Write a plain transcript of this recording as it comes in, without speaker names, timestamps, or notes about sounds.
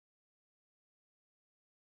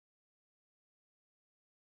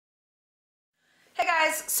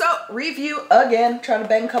Guys, so review again, trying to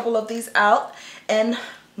bang a couple of these out, and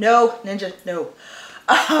no, Ninja, no.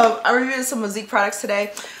 I'm reviewing some Mozeke products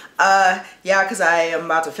today. Yeah, because I am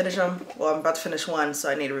about to finish them. Well, I'm about to finish one, so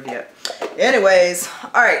I need to review it. Anyways,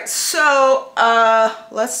 all right, so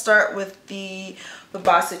let's start with the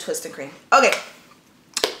Babassu Twist & Cream. Okay,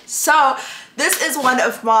 so this is one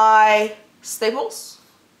of my staples.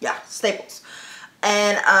 Yeah, staples.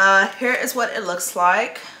 And here is what it looks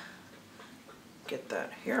like. Get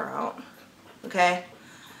that hair out. Okay,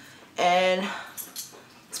 and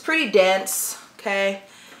it's pretty dense. Okay,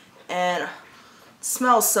 and it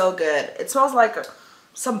smells so good. It smells like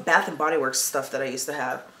some Bath and Body Works stuff that I used to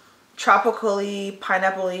have. Tropically,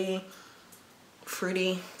 pineapple-y,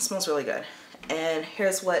 fruity. It smells really good. And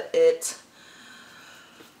here's what it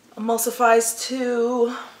emulsifies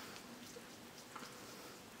to.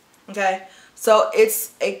 Okay, so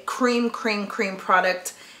it's a cream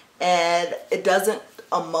product, and it doesn't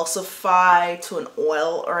emulsify to an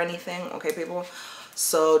oil or anything, okay people?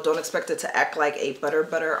 So don't expect it to act like a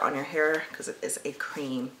butter on your hair, because it is a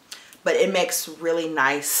cream. But it makes really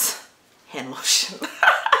nice hand lotion.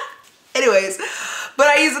 Anyways, but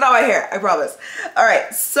I use it on my hair, I promise. All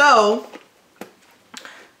right, so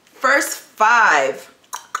first 5.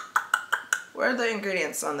 Where are the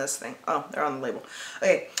ingredients on this thing? Oh, they're on the label.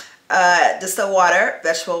 Okay. Distilled water,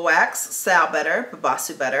 vegetable wax, sal butter,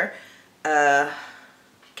 Babassu butter,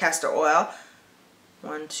 castor oil.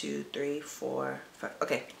 1, 2, 3, 4, 5.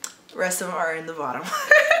 Okay, the rest of them are in the bottom.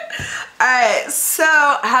 Alright, so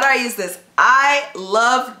how do I use this? I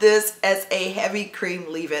love this as a heavy cream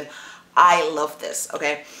leave-in. I love this,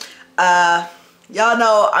 okay? Y'all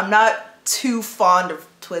know I'm not too fond of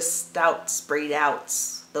twist outs, braid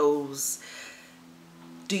outs, those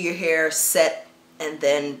do your hair, set, and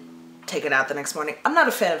then take it out the next morning. I'm not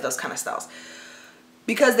a fan of those kind of styles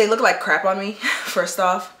because they look like crap on me. First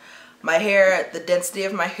off, my hair, the density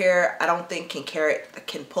of my hair, I don't think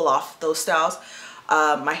can pull off those styles.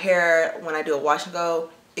 My hair, when I do a wash and go,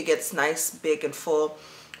 it gets nice, big, and full.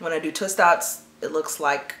 When I do twist outs, it looks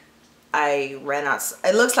like I ran out.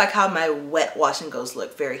 It looks like how my wet wash and goes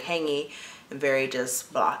look, very hangy and very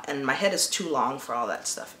just blah. And my head is too long for all that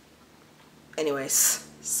stuff. Anyways,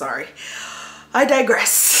 sorry, I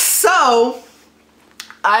digress. So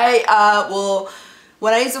I will,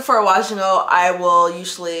 when I use it for a wash and go, I will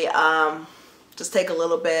usually just take a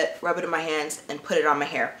little bit, rub it in my hands, and put it on my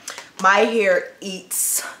hair. My hair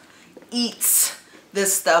eats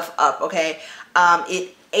this stuff up, okay?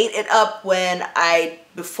 It ate it up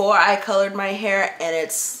before I colored my hair, and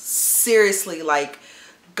it's seriously like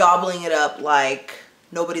gobbling it up like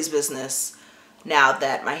nobody's business now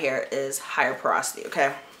that my hair is higher porosity,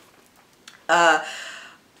 okay?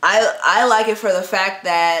 I like it for the fact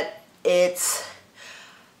that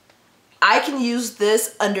I can use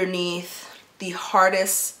this underneath the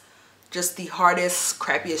hardest,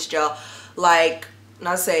 crappiest gel. Like,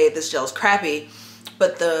 not to say this gel is crappy,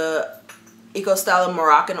 but the Eco-Style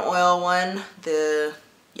Moroccan oil one, the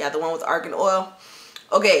one with argan oil.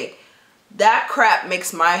 Okay, that crap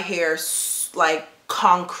makes my hair like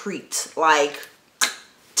concrete, like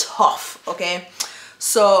tough, okay?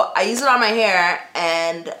 So I use it on my hair,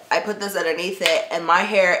 and I put this underneath it, and my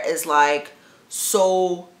hair is like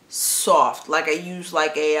so soft. Like I use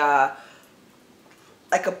like a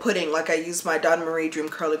pudding. Like I use my Donna Marie Dream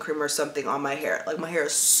Curling Cream or something on my hair. Like my hair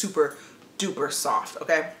is super duper soft,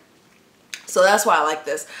 okay? So that's why I like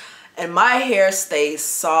this. And my hair stays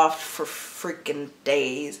soft for freaking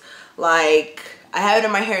days. Like I have it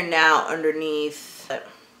in my hair now underneath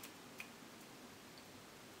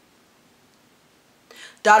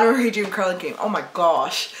Donna Marie Dream Curling Cream. Oh my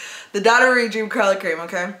gosh. The Donna Marie Dream Curling Cream,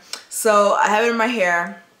 okay? So I have it in my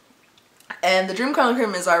hair. And the Dream Curling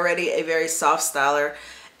Cream is already a very soft styler.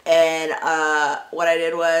 And what I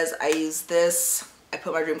did was I used this. I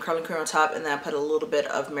put my Dream Curling Cream on top, and then I put a little bit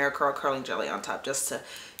of Maricurl Curling Jelly on top just to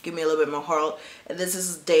give me a little bit more hold. And this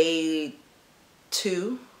is day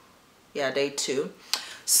 2. Yeah, day 2.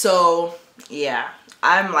 So yeah,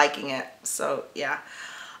 I'm liking it. So yeah.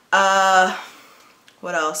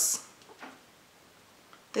 What else? I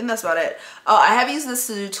think that's about it. Oh, I have used this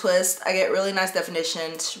to do twist. I get really nice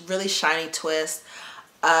definition, really shiny twist.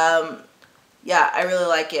 Yeah, I really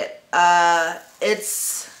like it.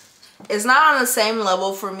 It's not on the same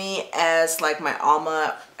level for me as like my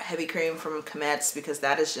Alma heavy cream from Comet's, because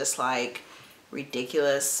that is just like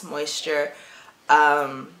ridiculous moisture.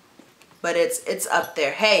 But it's up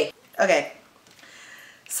there. Hey, okay.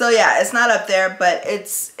 So yeah, it's not up there, but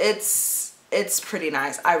it's pretty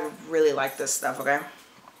nice. I really like this stuff, okay?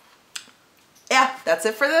 Yeah, that's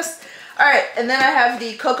it for this. All right, and then I have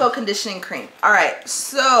the cocoa conditioning cream. All right,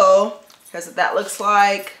 so here's what that looks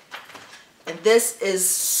like. And this is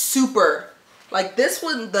super, like this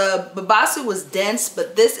one, the Babassu was dense,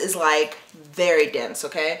 but this is like very dense,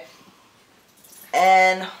 okay?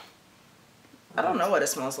 And I don't know what it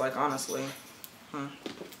smells like, honestly.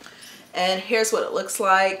 And here's what it looks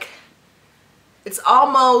like. It's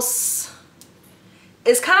almost,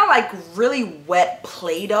 it's kind of like really wet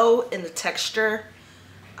Play-Doh in the texture.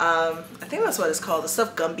 I think that's what it's called. The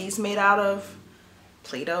stuff Gumby's made out of.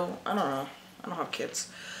 Play-Doh? I don't know. I don't have kids.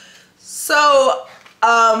 So,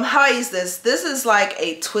 how I use this. This is like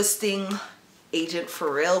a twisting agent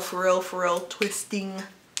for real, twisting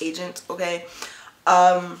agent, okay?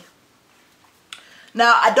 Now,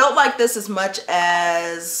 I don't like this as much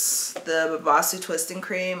as the Babassu twisting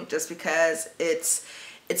cream just because it's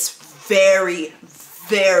very,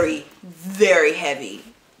 very, very heavy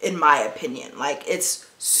in my opinion. Like, it's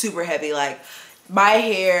super heavy. Like, my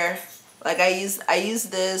hair, like I use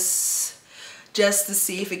this just to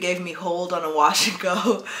see if it gave me hold on a wash and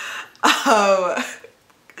go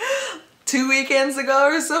 2 weekends ago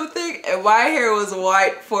or something, and my hair was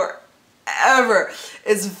white forever.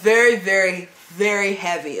 It's very, very, very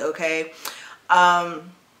heavy, okay?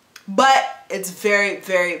 But it's very,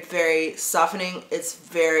 very, very softening. It's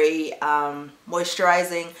very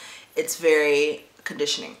moisturizing. It's very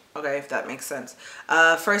conditioning, okay, if that makes sense.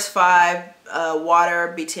 First 5,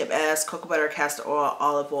 water, BTMS, cocoa butter, castor oil,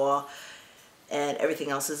 olive oil, and everything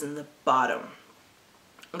else is in the bottom.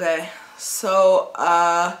 Okay, so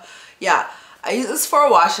yeah, I use this for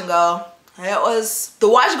a wash and go. The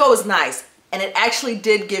wash and go was nice, and it actually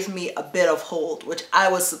did give me a bit of hold, which I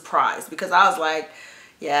was surprised because I was like,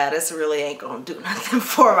 yeah, this really ain't gonna do nothing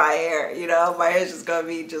for my hair, you know, my hair's just gonna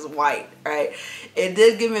be just white, right? It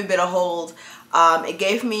did give me a bit of hold. It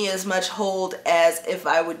gave me as much hold as if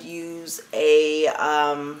I would use a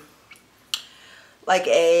like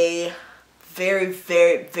a very,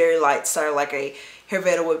 very, very light starter, like a Hair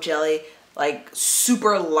Veda Whip Jelly, like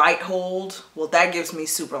super light hold. Well, that gives me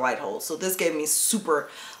super light hold. So this gave me super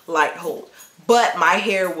light hold. But my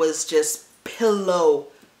hair was just pillow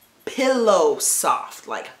soft,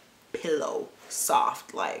 like pillow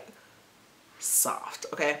soft, like soft,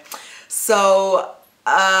 okay? So,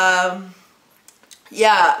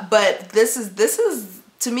 yeah, but this is,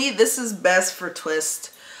 to me, this is best for twist.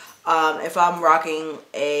 If I'm rocking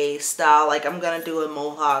a style, like I'm gonna do a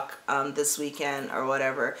mohawk this weekend or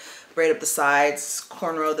whatever, braid up the sides,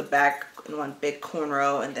 cornrow the back in one big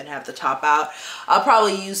cornrow, and then have the top out. I'll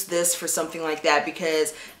probably use this for something like that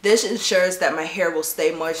because this ensures that my hair will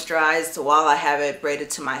stay moisturized while I have it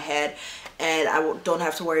braided to my head, and I don't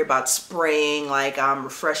have to worry about spraying like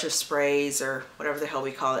refresher sprays or whatever the hell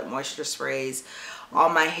we call it, moisture sprays,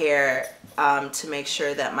 on my hair to make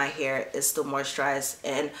sure that my hair is still moisturized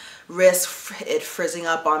and risk it frizzing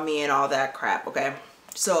up on me and all that crap, okay?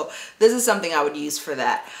 So this is something I would use for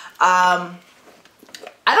that.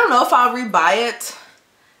 I don't know if I'll rebuy it.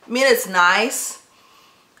 I mean, it's nice,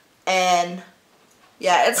 and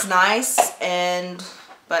yeah, it's nice,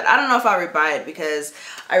 but I don't know if I'll rebuy it because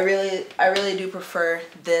I really do prefer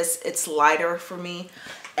this. It's lighter for me.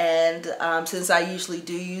 And since I usually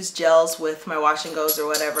do use gels with my wash and goes or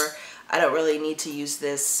whatever, I don't really need to use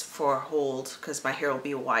this for hold because my hair will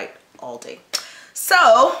be white all day.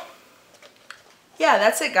 So yeah,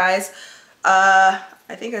 that's it, guys. I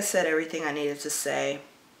think I said everything I needed to say.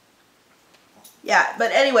 Yeah,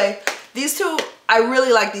 but anyway, these two, I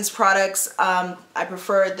really like these products. I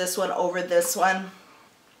prefer this one over this one.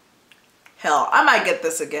 Hell, I might get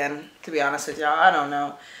this again, to be honest with y'all. I don't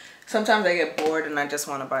know. Sometimes I get bored and I just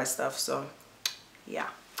want to buy stuff, so yeah.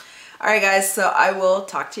 All right, guys, so I will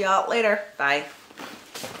talk to y'all later. Bye.